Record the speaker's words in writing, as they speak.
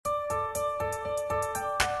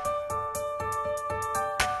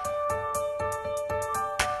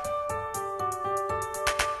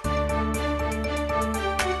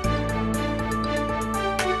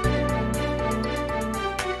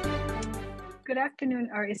Good afternoon,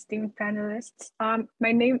 our esteemed panelists.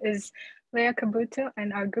 My name is Leah Kabuto,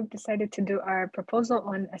 and our group decided to do our proposal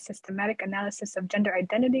on a systematic analysis of gender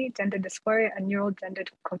identity, gender dysphoria, and neural gender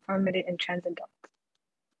conformity in trans adults.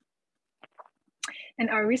 And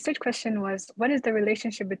our research question was, what is the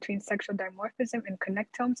relationship between sexual dimorphism in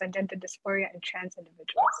connectomes and gender dysphoria in trans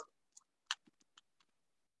individuals?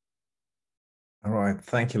 All right,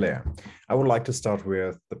 thank you, Leah. I would like to start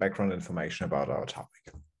with the background information about our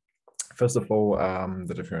topic. First of all,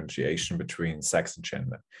 the differentiation between sex and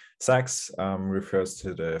gender. Sex refers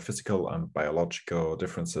to the physical and biological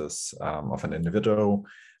differences of an individual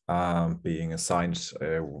being assigned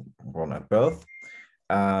one at birth,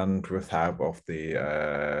 and with help of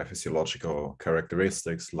the physiological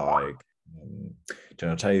characteristics like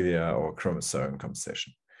genitalia or chromosome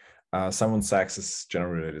composition. Someone's sex is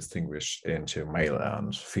generally distinguished into male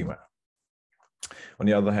and female. On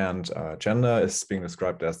the other hand, gender is being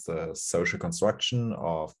described as the social construction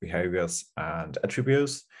of behaviors and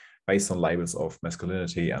attributes based on labels of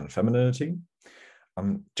masculinity and femininity.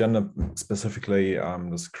 Gender specifically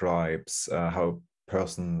describes how a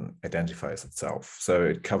person identifies itself. So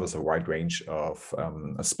it covers a wide range of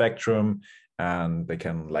a spectrum, and they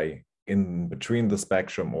can lay in between the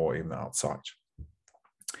spectrum or even outside.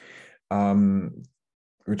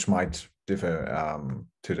 Which might differ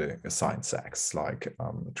to the assigned sex, like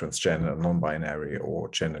transgender, non-binary, or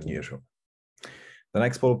gender neutral. The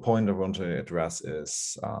next bullet point I want to address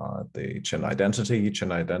is the gender identity.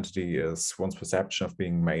 Gender identity is one's perception of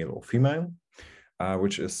being male or female,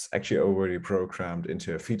 which is actually already programmed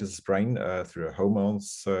into a fetus's brain through a hormone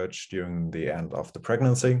surge during the end of the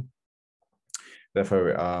pregnancy. Therefore,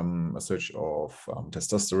 a surge of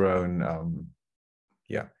testosterone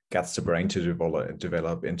gets the brain to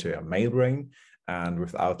develop into a male brain, and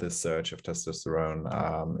without this surge of testosterone,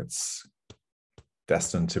 it's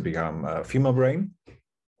destined to become a female brain.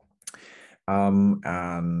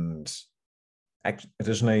 And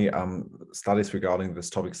additionally, studies regarding this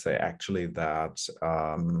topic say actually that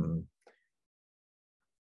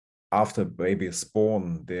after baby is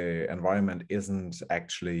born, the environment isn't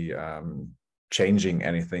actually changing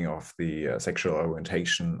anything of the sexual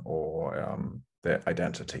orientation or their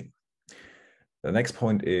identity. The next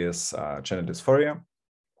point is gender dysphoria.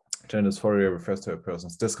 Gender dysphoria refers to a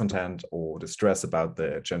person's discontent or distress about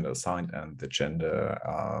the gender assigned and the gender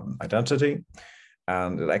identity.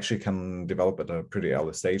 And it actually can develop at a pretty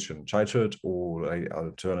early stage in childhood, or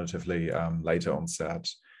alternatively later onset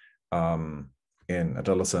in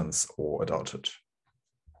adolescence or adulthood.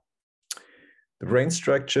 The brain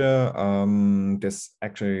structure, there's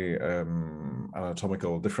actually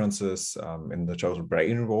anatomical differences in the total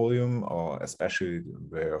brain volume, or especially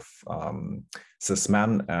with cis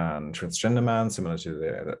men and transgender men, similar to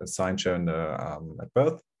the assigned gender at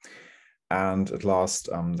birth. And at last,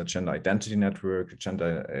 the gender identity network.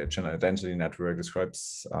 Gender identity network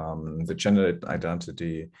describes the gender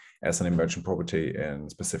identity as an emergent property in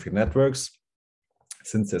specific networks.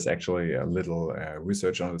 Since there's actually a little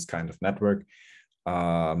research on this kind of network,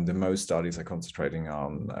 the most studies are concentrating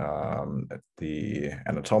on the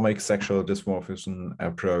anatomic sexual dimorphism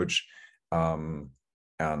approach and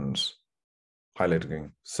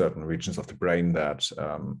highlighting certain regions of the brain that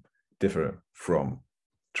differ from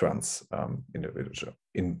trans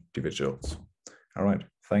individuals. All right,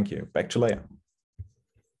 thank you. Back to Leah.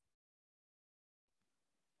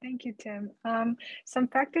 Thank you, Tim. Some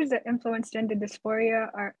factors that influence gender dysphoria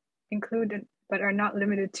are included, but are not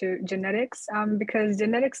limited to genetics, because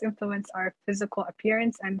genetics influence our physical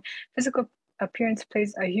appearance, and physical appearance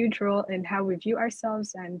plays a huge role in how we view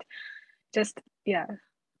ourselves and just,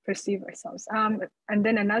 perceive ourselves. And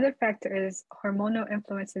then another factor is hormonal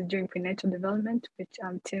influences during prenatal development, which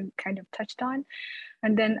Tim kind of touched on.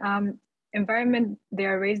 And then environment they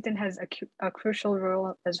are raised in has a crucial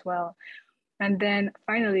role as well. And then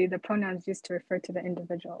finally, the pronouns used to refer to the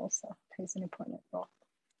individual also plays an important role.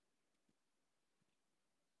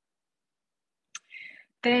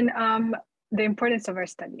 Then the importance of our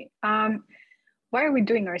study. Why are we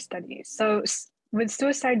doing our study? So with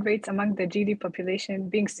suicide rates among the GD population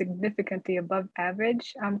being significantly above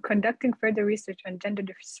average, conducting further research on gender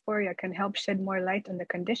dysphoria can help shed more light on the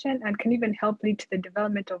condition and can even help lead to the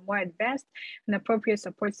development of more advanced and appropriate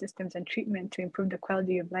support systems and treatment to improve the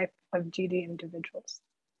quality of life of GD individuals.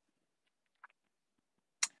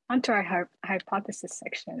 Onto our hypothesis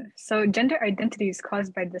section. So gender identity is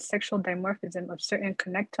caused by the sexual dimorphism of certain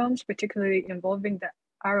connectomes, particularly involving the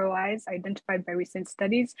ROIs identified by recent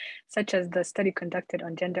studies, such as the study conducted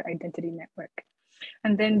on gender identity network.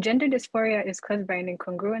 And then gender dysphoria is caused by an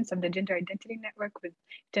incongruence of the gender identity network with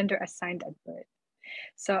gender assigned at birth.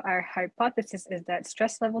 So our hypothesis is that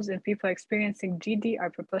stress levels in people experiencing GD are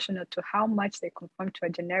proportional to how much they conform to a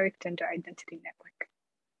generic gender identity network.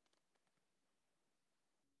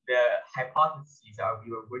 The hypotheses that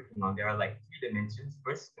we were working on, there are like 3 dimensions.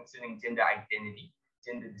 First, concerning gender identity,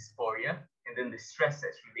 gender dysphoria, and then the stress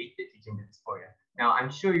that's related to gender dysphoria. Now, I'm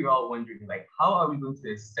sure you're all wondering, like, how are we going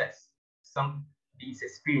to assess some these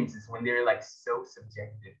experiences when they're like so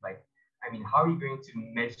subjective? Like, I mean, how are you going to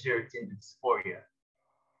measure gender dysphoria?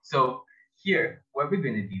 So here, what we're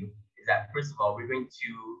going to do is that first of all, we're going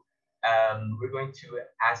to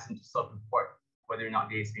ask them to self-report whether or not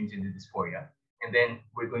they experience gender dysphoria, and then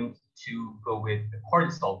we're going to go with the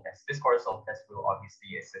cortisol test. This cortisol test will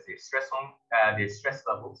obviously assess their stress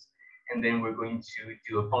levels, and then we're going to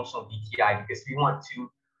do a functional DTI because we want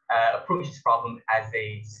to approach this problem as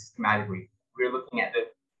a systematic way. We're looking at the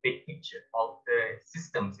big picture of the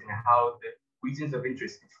systems and how the regions of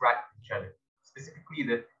interest interact with each other, specifically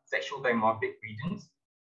the sexual dimorphic regions.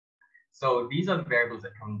 So these are the variables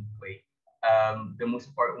that come into play. The most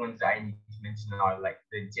important ones that I need to mention are like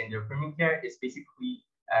the gender affirming care. Is basically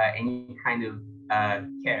any kind of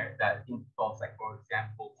care that involves, like, for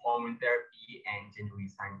example, hormone therapy and gender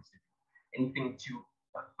reassignment, anything to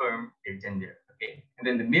affirm their gender. Okay, and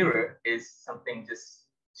then the mirror is something just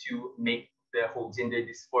to make the whole gender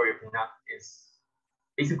dysphoria pronounced, is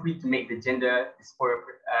basically to make the gender dysphoria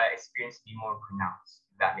experience be more pronounced.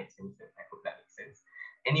 If that makes sense. I hope that makes sense.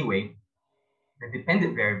 Anyway, the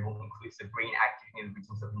dependent variable includes the brain activity in the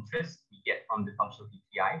regions of interest we get from the functional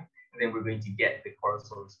DTI, and then we're going to get the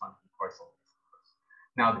cortisol response from the cortisol.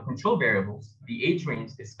 Now, the control variables, the age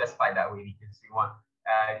range is specified that way because we want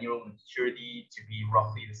neural maturity to be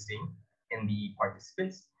roughly the same in the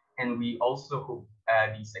participants, and we also hope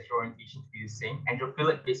the sexual orientation to be the same.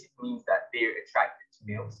 Androphilic basically means that they're attracted to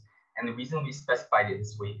males, and the reason we specified it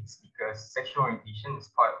this way is because sexual orientation is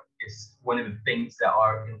one of the things that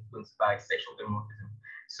are influenced by sexual dimorphism.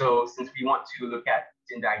 So since we want to look at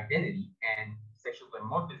gender identity and sexual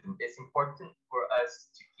dimorphism, it's important for us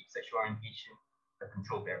to keep sexual orientation a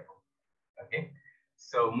control variable. Okay,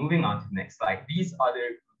 so moving on to the next slide. These are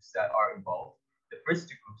the groups that are involved. The first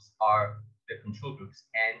 2 groups are the control groups,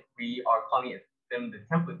 and we are calling them the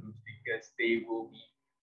template groups because they will be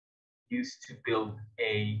used to build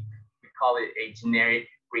we call it a generic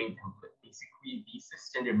brain template. Basically, these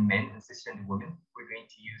cisgender men and cisgender women we're going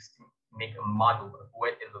to use to make a model of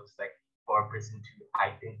what it looks like for a person to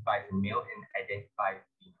identify as a male and identify as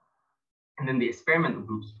female. And then the experimental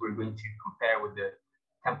groups we're going to compare with the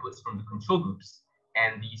templates from the control groups,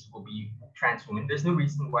 and these will be trans women. There's no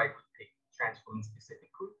reason why we pick trans women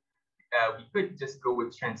specifically. We could just go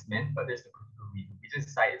with trans men, but there's a particular reason. We just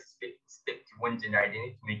decided to stick to one gender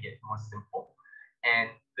identity to make it more simple. And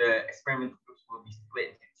the experimental groups will be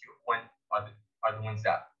split into 2. One are the ones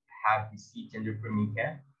that have received gender affirming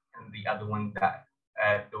care, and the other one that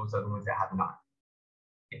those are the ones that have not.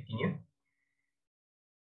 Continue.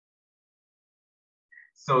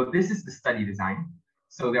 So this is the study design.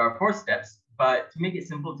 So there are 4 steps, but to make it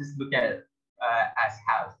simple, just look at it as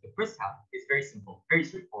halves. The first half is very simple, very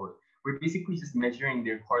straightforward. We're basically just measuring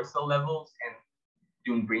their cortisol levels and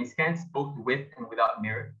doing brain scans, both with and without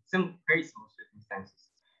mirror, very similar circumstances.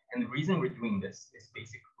 And the reason we're doing this is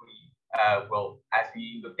basically, well, as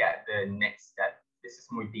we look at the next step, this is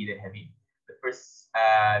more data heavy.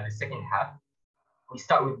 The second half, we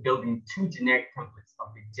start with building 2 generic templates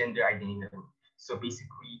of the gender identity. So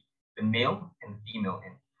basically, the male and the female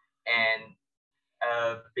end. And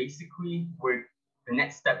basically, the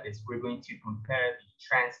next step is we're going to compare the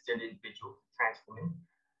transgender individual, trans women,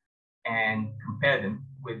 and compare them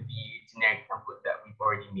with the generic template that we've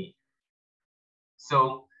already made.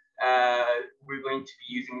 So we're going to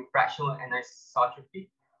be using fractional anisotropy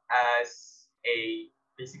as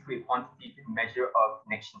basically a quantitative measure of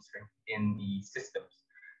connection strength in the systems.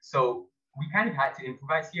 So we kind of had to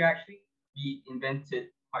improvise here, actually. We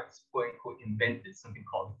quote unquote, invented something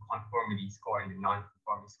called the conformity score and the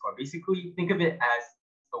non-conformity score. Basically, think of it as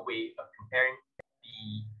a way of comparing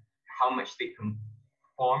how much they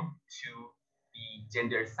conform to the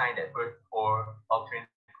gender assigned at birth, or alternatively,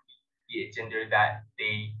 the gender that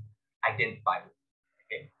they identify with.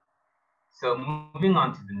 Okay. So moving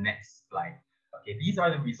on to the next slide. Okay, these are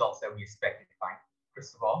the results that we expect to find.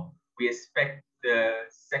 First of all, we expect the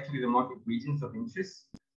sexually dimorphic regions of interest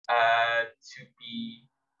to be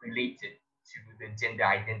related to the gender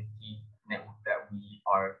identity network that we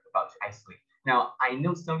are about to isolate. Now, I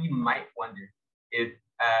know some of you might wonder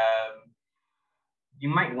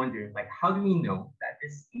like, how do we know that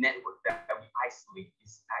this network that we isolate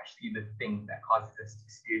is actually the thing that causes us to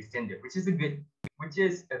experience gender? Which is a good which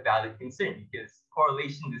is a valid concern because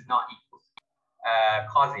correlation does not equal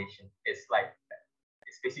causation. It's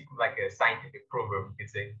basically like a scientific proverb, you could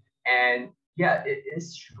say. And yeah, it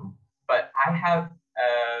is true. But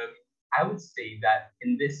I would say that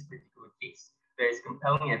in this particular case, there is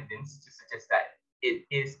compelling evidence to suggest that it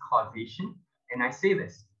is causation. And I say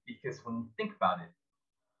this because when you think about it,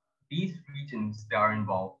 these regions that are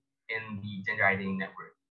involved in the gender identity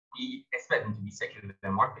network, we expect them to be sexually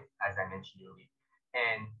dimorphic, as I mentioned earlier.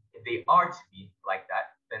 And if they are to be like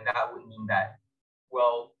that, then that would mean that,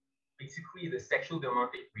 well, basically the sexual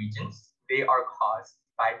dimorphic regions, they are caused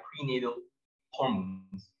by prenatal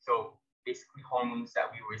hormones. So basically hormones that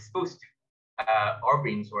we were exposed to, our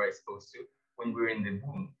brains were exposed to when we were in the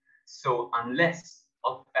womb. So unless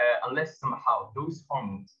somehow those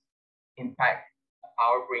hormones impact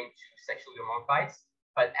our brain to sexually dimorphize,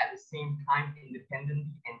 but at the same time,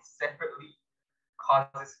 independently and separately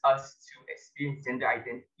causes us to experience gender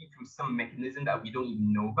identity through some mechanism that we don't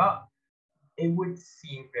even know about, it would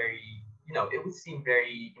seem very,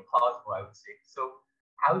 very implausible, I would say. So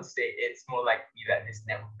I would say it's more likely that this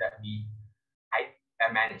network that we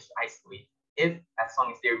manage to isolate, as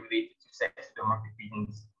long as they're related to sexual dimorphic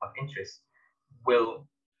regions of interest, will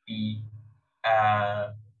be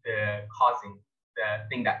the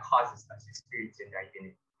thing that causes us to experience gender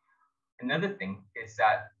identity. Another thing is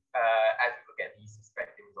that as we look at these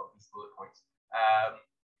perspectives of these bullet points,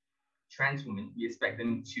 trans women, we expect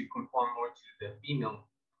them to conform more to the female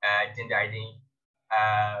gender identity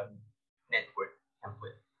network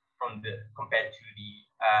template compared to the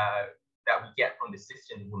that we get from the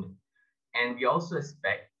cisgender women. And we also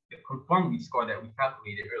expect the conformity score that we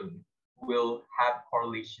calculated earlier will have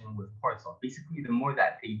correlation with cortisol. Basically, the more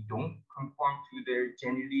that they don't conform to their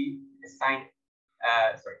genderly assigned,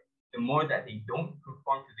 the more that they don't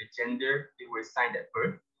conform to the gender they were assigned at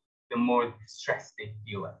birth, the more stress they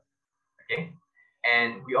feel at. Okay,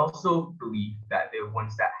 and we also believe that the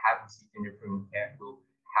ones that have received gender affirming care will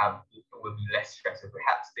be less stressed, or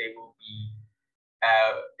perhaps they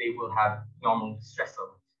will have normal stress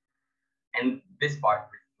levels. And this part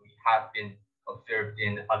we have been observed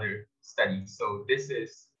in other studies. So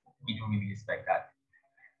we do really expect that.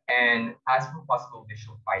 And as for possible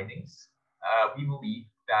additional findings, we believe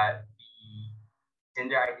that the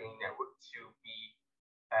gender identity network to be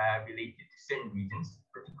related to certain regions,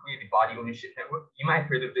 particularly the body ownership network. You might have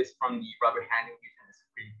heard of this from the rubber handing region. It's a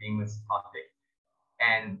pretty famous topic.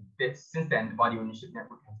 And since then, the body ownership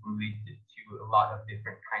network has been related to a lot of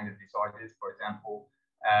different kinds of disorders, for example,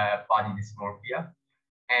 body dysmorphia.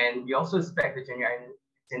 And we also expect the gender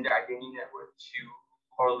identity network to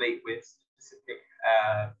correlate with specific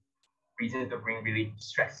regions of brain related to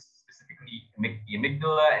stress, specifically the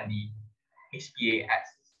amygdala and the HPA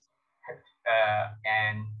axis.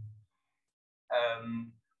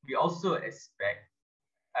 We also expect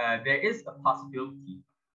there is a possibility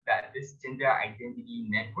that this gender identity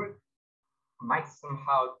network might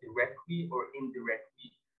somehow directly or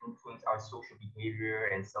indirectly influence our social behavior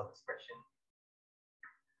and self-expression.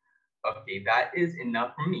 Okay, that is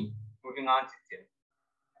enough for me. Moving on to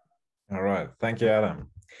Tim. All right, thank you, Adam.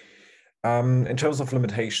 In terms of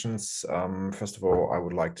limitations, first of all, I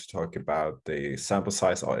would like to talk about the sample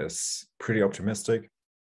size is pretty optimistic.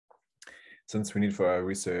 Since we need for our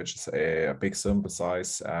research a big sample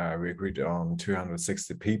size, we agreed on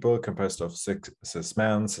 260 people composed of cis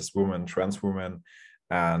men, cis women, trans women,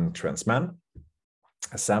 and trans men.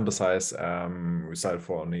 A sample size we decided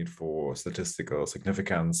for a need for statistical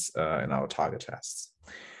significance in our target tests.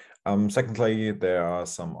 Secondly, there are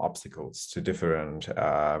some obstacles to different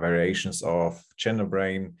variations of gender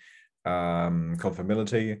brain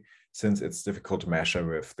conformability, since it's difficult to measure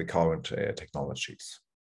with the current technologies.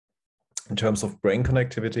 In terms of brain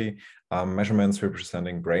connectivity, measurements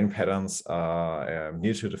representing brain patterns are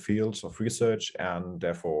new to the field of research and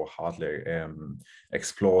therefore hardly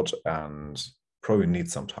explored and probably need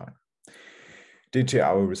some time. Due to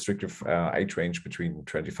our restrictive age range between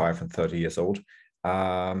 25 and 30 years old,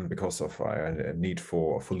 because of a need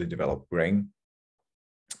for a fully developed brain,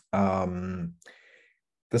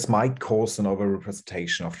 this might cause an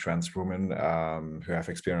overrepresentation of trans women who have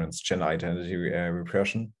experienced gender identity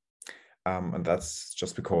repression. And that's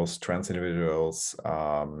just because trans individuals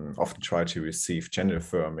often try to receive gender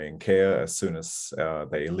affirming care as soon as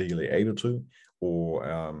they're legally able to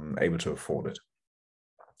or able to afford it.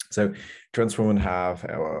 So trans women have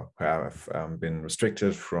been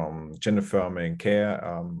restricted from gender affirming care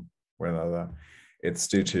whenever it's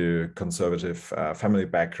due to conservative family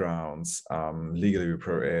backgrounds, legally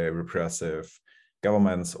repressive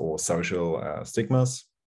governments, or social stigmas.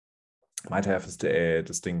 might have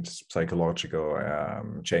distinct psychological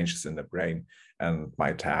changes in the brain and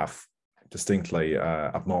might have distinctly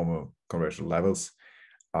abnormal conversion levels.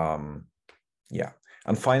 Yeah.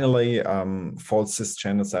 And finally, false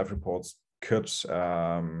cisgender self-reports could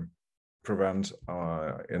prevent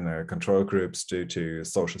in control groups due to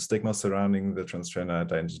social stigma surrounding the transgender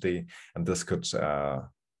identity, and this could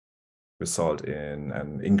result in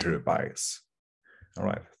an in-group bias. All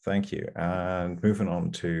right, thank you. And moving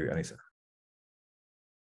on to Anissa.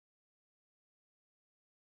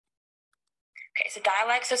 Okay, so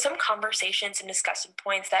dialects, so some conversations and discussion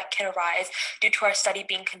points that can arise due to our study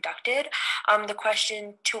being conducted. The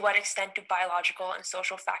question, to what extent do biological and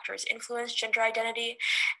social factors influence gender identity?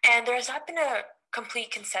 And there has not been a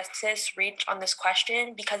complete consensus reached on this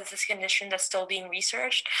question because it's a condition that's still being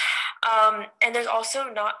researched. And there's also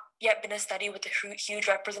not yet been a study with a huge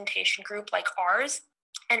representation group like ours.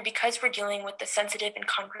 And because we're dealing with the sensitive and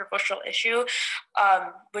controversial issue,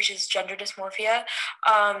 which is gender dysmorphia,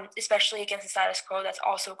 especially against the status quo, that's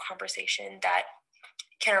also a conversation that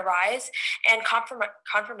can arise. And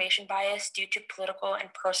confirmation bias due to political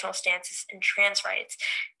and personal stances in trans rights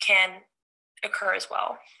can occur as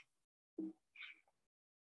well.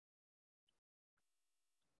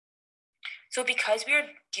 So because we are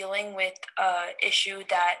dealing with an issue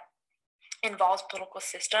that involves political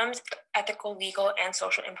systems, ethical, legal, and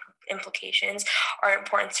social implications are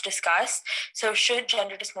important to discuss. So should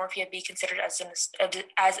gender dysmorphia be considered as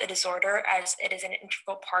a disorder, as it is an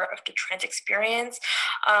integral part of the trans experience?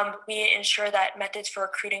 We need to ensure that methods for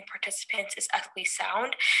recruiting participants is ethically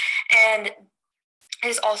sound. And it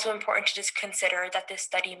is also important to just consider that this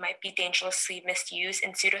study might be dangerously misused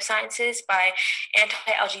in pseudosciences by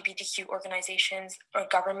anti-LGBTQ organizations or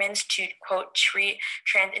governments to, quote, treat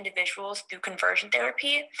trans individuals through conversion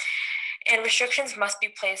therapy. And restrictions must be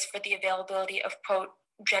placed for the availability of, quote,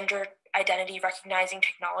 gender identity recognizing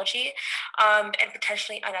technology and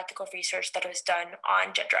potentially unethical research that is done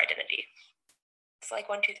on gender identity. It's like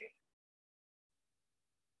 1, 2, 3.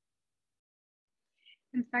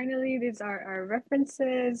 And finally, these are our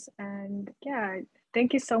references. And yeah,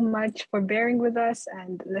 thank you so much for bearing with us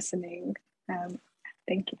and listening.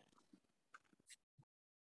 Thank you.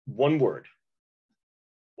 One word.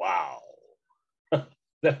 Wow.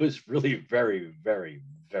 That was really very, very,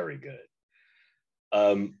 very good.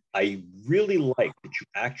 I really like that you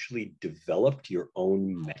actually developed your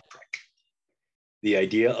own metric. The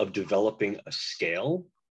idea of developing a scale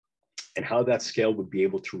and how that scale would be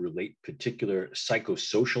able to relate particular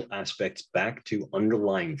psychosocial aspects back to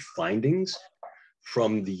underlying findings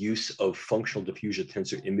from the use of functional diffusion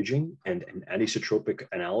tensor imaging and an anisotropic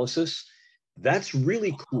analysis. That's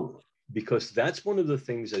really cool, because that's one of the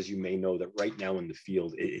things, as you may know, that right now in the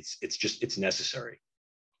field, it's necessary.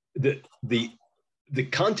 The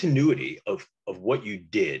continuity of what you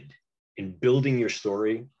did in building your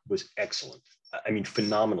story was excellent. I mean,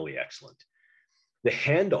 phenomenally excellent. The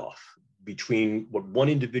handoff between what one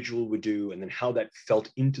individual would do and then how that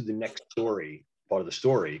felt into the next story, part of the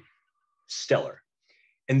story, stellar.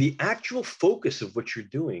 And the actual focus of what you're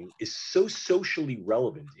doing is so socially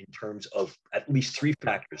relevant in terms of at least 3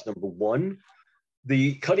 factors. Number one,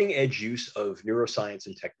 the cutting edge use of neuroscience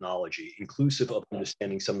and technology, inclusive of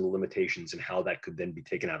understanding some of the limitations and how that could then be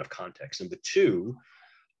taken out of context. Number two,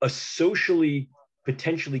 a socially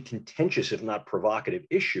potentially contentious, if not provocative,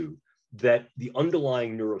 issue that the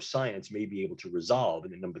underlying neuroscience may be able to resolve.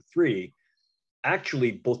 And then number three,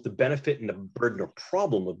 actually both the benefit and the burden or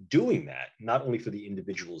problem of doing that, not only for the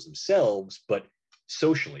individuals themselves, but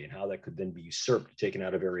socially, and how that could then be usurped, taken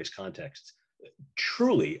out of various contexts.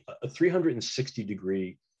 Truly a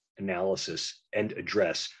 360-degree analysis and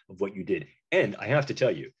address of what you did. And I have to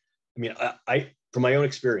tell you, I mean, I from my own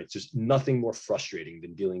experience, there's nothing more frustrating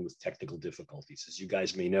than dealing with technical difficulties. As you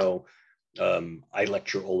guys may know, I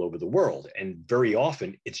lecture all over the world, and very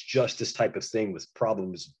often it's just this type of thing with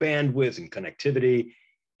problems, bandwidth and connectivity,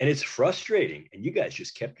 and it's frustrating. And you guys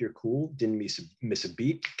just kept your cool, didn't miss a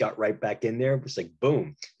beat, got right back in there. It's like,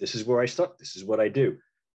 boom, this is where I start. This is what I do.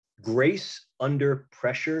 Grace under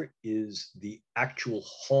pressure is the actual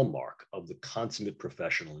hallmark of the consummate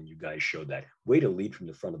professional, and you guys showed that. Way to lead from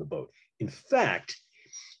the front of the boat. In fact,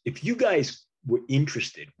 if you guys were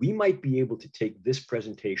interested, we might be able to take this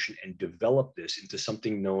presentation and develop this into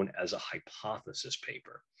something known as a hypothesis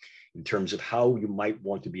paper in terms of how you might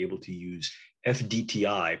want to be able to use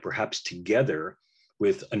FDTI, perhaps together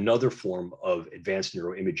with another form of advanced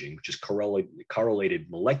neuroimaging, which is correlated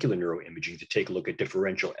molecular neuroimaging, to take a look at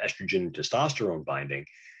differential estrogen and testosterone binding,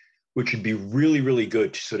 which would be really, really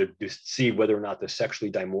good to sort of see whether or not the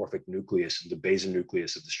sexually dimorphic nucleus and the basal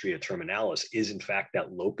nucleus of the stria terminalis is in fact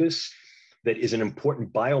that locus that is an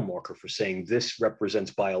important biomarker for saying this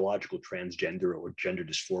represents biological transgender or gender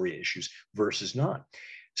dysphoria issues versus not.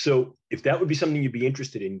 So if that would be something you'd be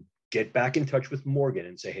interested in, get back in touch with Morgan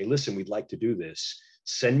and say, hey, listen, we'd like to do this.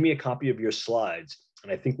 Send me a copy of your slides.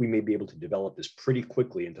 And I think we may be able to develop this pretty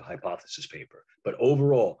quickly into hypothesis paper. But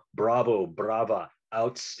overall, bravo, brava,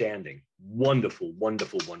 outstanding, wonderful,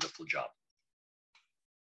 wonderful, wonderful job.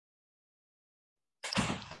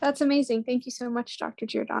 That's amazing. Thank you so much, Dr.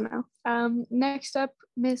 Giordano. Next up,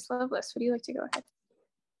 Ms. Lovelace, would you like to go ahead?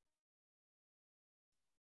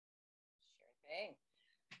 Sure thing.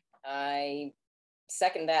 I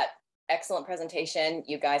second that. Excellent presentation.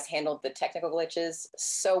 You guys handled the technical glitches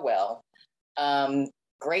so well.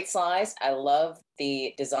 Great slides. I love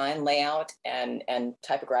the design layout and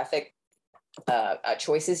typographic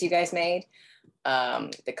choices you guys made.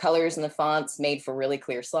 The colors and the fonts made for really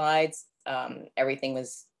clear slides. Everything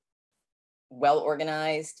was well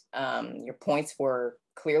organized. Your points were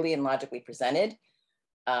clearly and logically presented,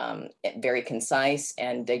 very concise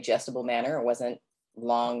and digestible manner. It wasn't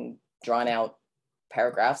long, drawn out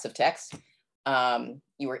paragraphs of text.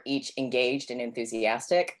 You were each engaged and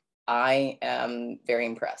enthusiastic. I am very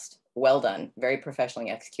impressed. Well done, very professionally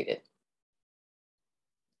executed.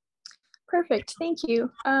 Perfect, thank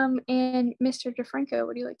you. And Mr. DeFranco,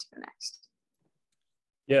 would you like to go next?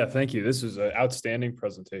 Yeah, thank you. This was an outstanding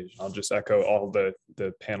presentation. I'll just echo all the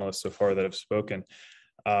panelists so far that have spoken.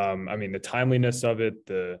 I mean, the timeliness of it,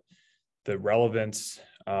 the relevance,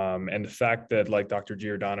 and the fact that, like Dr.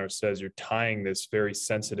 Giordano says, you're tying this very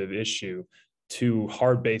sensitive issue to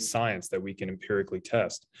hard-based science that we can empirically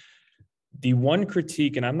test. The one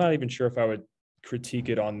critique, and I'm not even sure if I would critique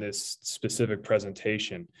it on this specific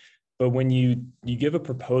presentation, but when you give a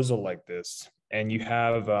proposal like this and you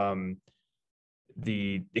have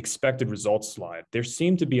the expected results slide, there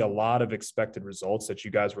seem to be a lot of expected results that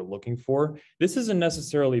you guys were looking for. This isn't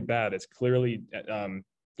necessarily bad. It's clearly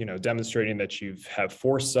demonstrating that you have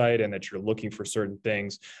foresight and that you're looking for certain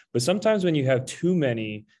things. But sometimes when you have too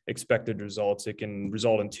many expected results, it can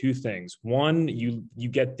result in two things. One, you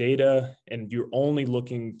get data and you're only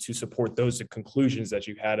looking to support those conclusions that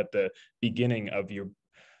you had at the beginning of your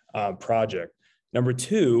project. Number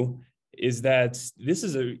two is that this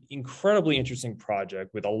is an incredibly interesting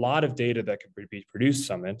project with a lot of data that could be produced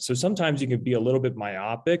from it. So sometimes you can be a little bit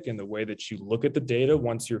myopic in the way that you look at the data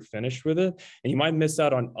once you're finished with it. And you might miss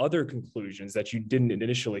out on other conclusions that you didn't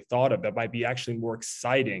initially thought of that might be actually more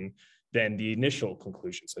exciting than the initial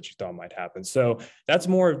conclusions that you thought might happen. So that's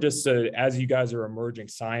more of just as you guys are emerging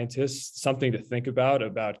scientists, something to think about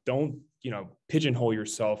don't, pigeonhole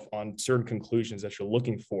yourself on certain conclusions that you're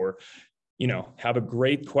looking for. Have a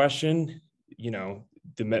great question,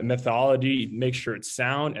 the methodology, make sure it's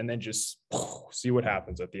sound, and then just see what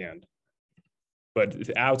happens at the end. But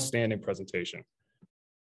outstanding presentation.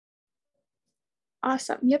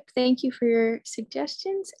 Awesome. Yep. Thank you for your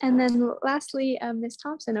suggestions. And then lastly, Ms.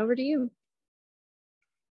 Thompson, over to you.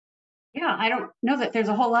 Yeah, I don't know that there's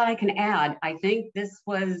a whole lot I can add. I think this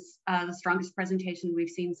was the strongest presentation we've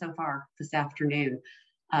seen so far this afternoon.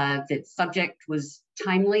 The subject was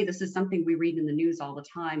timely. This is something we read in the news all the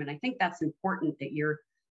time. And I think that's important that you're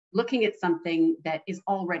looking at something that is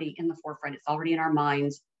already in the forefront. It's already in our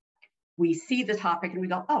minds. We see the topic and we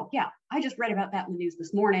go, oh yeah, I just read about that in the news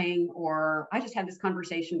this morning, or I just had this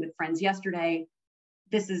conversation with friends yesterday.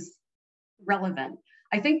 This is relevant.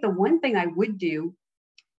 I think the one thing I would do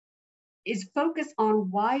is focus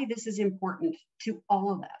on why this is important to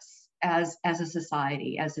all of us as a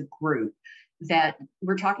society, as a group. That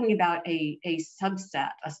we're talking about a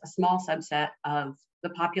subset, a small subset of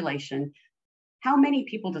the population. How many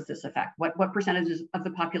people does this affect? What percentages of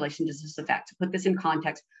the population does this affect? To put this in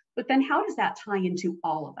context, but then how does that tie into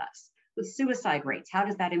all of us? With suicide rates, how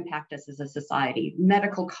does that impact us as a society?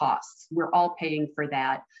 Medical costs, we're all paying for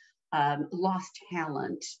that. Lost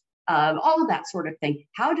talent, all of that sort of thing.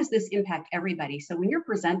 How does this impact everybody? So when you're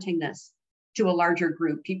presenting this to a larger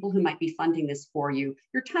group, people who might be funding this for you,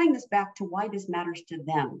 you're tying this back to why this matters to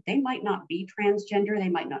them. They might not be transgender, they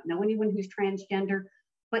might not know anyone who's transgender,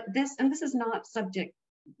 but this is not subject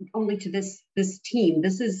only to this team.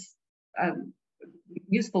 This is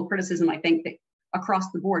useful criticism, I think, that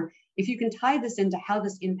across the board. If you can tie this into how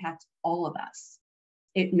this impacts all of us,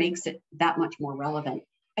 it makes it that much more relevant.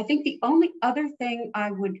 I think the only other thing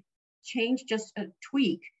I would change, just a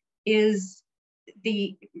tweak, is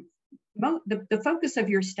the focus of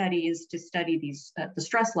your study is to study these the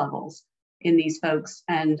stress levels in these folks,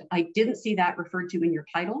 and I didn't see that referred to in your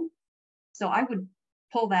title. So I would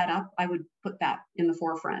pull that up. I would put that in the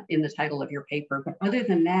forefront in the title of your paper. But other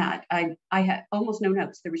than that, I had almost no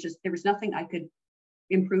notes. There was nothing I could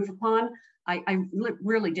improve upon.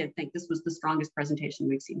 really did think this was the strongest presentation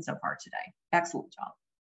we've seen so far today. Excellent job.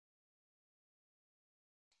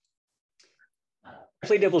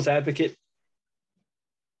 Play devil's advocate.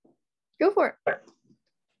 Go for it.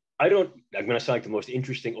 I'm going to sound like the most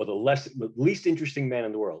interesting or the least interesting man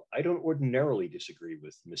in the world. I don't ordinarily disagree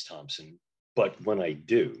with Ms. Thompson, but when I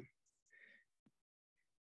do,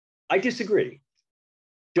 I disagree.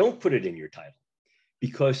 Don't put it in your title,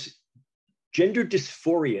 because gender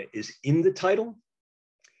dysphoria is in the title.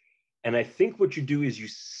 And I think what you do is you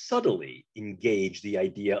subtly engage the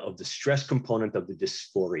idea of the stress component of the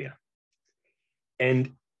dysphoria.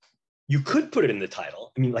 And you could put it in the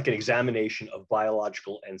title. I mean, like an examination of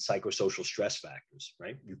biological and psychosocial stress factors,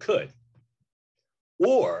 right? You could.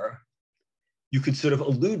 Or you could sort of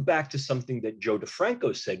allude back to something that Joe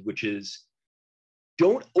DeFranco said, which is,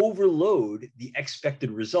 don't overload the expected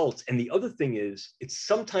results. And the other thing is, it's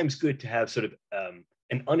sometimes good to have sort of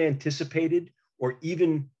an unanticipated or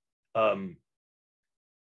even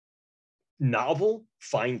novel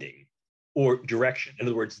finding or direction. In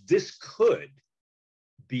other words, this could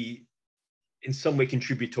be in some way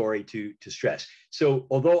contributory to stress. So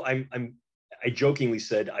although I jokingly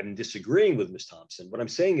said I'm disagreeing with Ms. Thompson, what I'm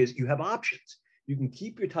saying is you have options. You can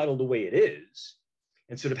keep your title the way it is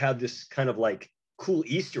and sort of have this kind of like cool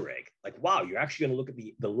Easter egg, like, wow, you're actually going to look at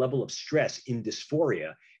the level of stress in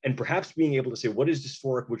dysphoria, and perhaps being able to say what is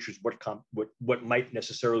dysphoric, which is what might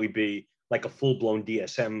necessarily be like a full-blown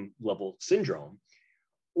DSM level syndrome.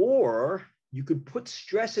 Or you could put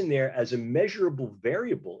stress in there as a measurable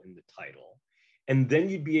variable in the title, and then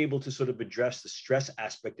you'd be able to sort of address the stress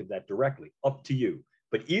aspect of that directly. Up to you.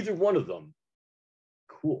 But either one of them,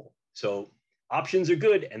 cool. So options are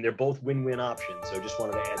good, and they're both win-win options. So just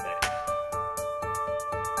wanted to add that.